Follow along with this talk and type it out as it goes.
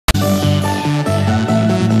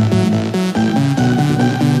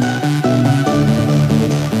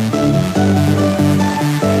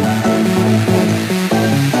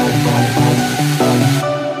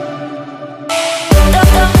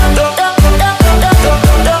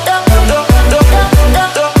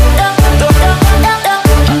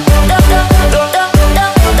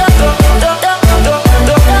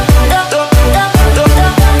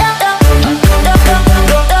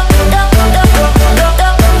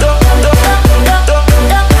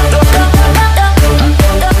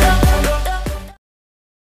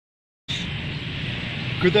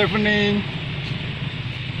Good evening.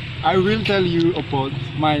 I will tell you about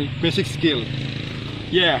my basic skill.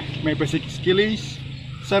 Yeah, my basic skill is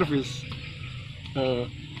service.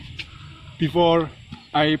 Before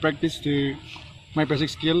I practice my basic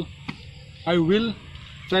skill, I will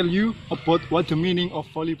tell you about what the meaning of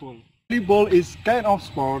volleyball. Volleyball is kind of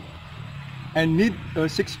sport and need a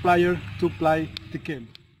 6 player to play the game.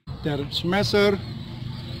 There are smasher,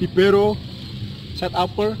 libero, set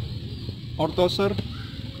upper, or tosser,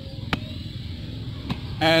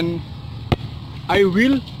 and I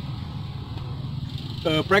will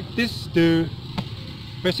practice the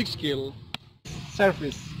basic skill.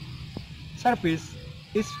 Service. Service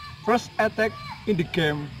is first attack in the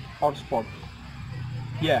game or sport.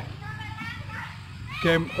 Yeah.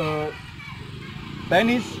 Game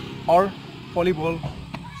tennis or volleyball,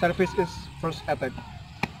 service is first attack.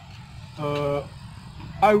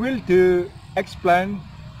 I will explain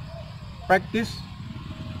practice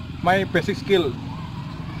my basic skill.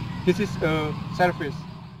 This is a service.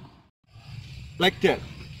 Like that.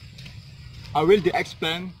 I will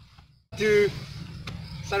explain the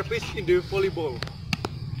service in the volleyball.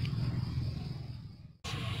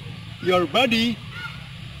 Your body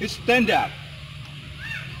is stand up.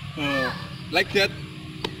 Like that.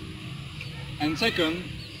 And second,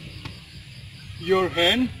 your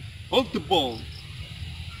hand hold the ball.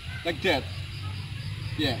 Like that.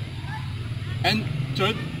 Yeah. And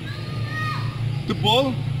third, the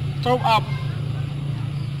ball throw up.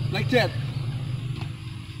 Like that.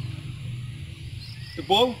 The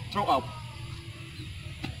ball throw up.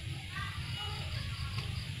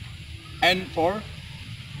 And four,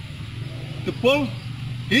 the ball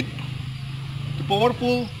hit the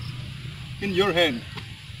powerful in your hand.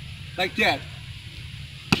 Like that.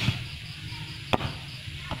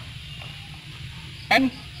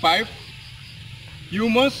 And five, you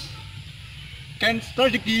must can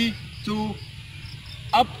strategy to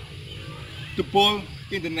up the ball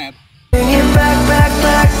in the net. Bring it back, back,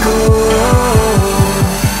 back,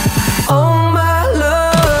 oh my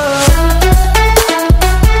love.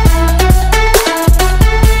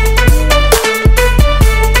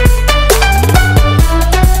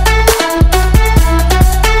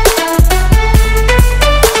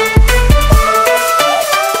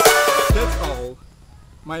 That's all.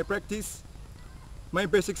 My practice, my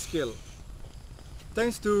basic skill.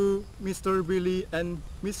 Thanks to Mr. Billy and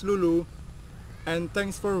Miss Lulu, and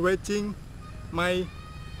thanks for watching my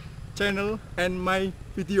channel and my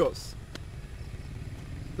videos.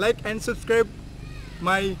 Like and subscribe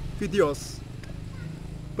my videos.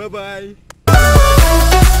 Bye bye.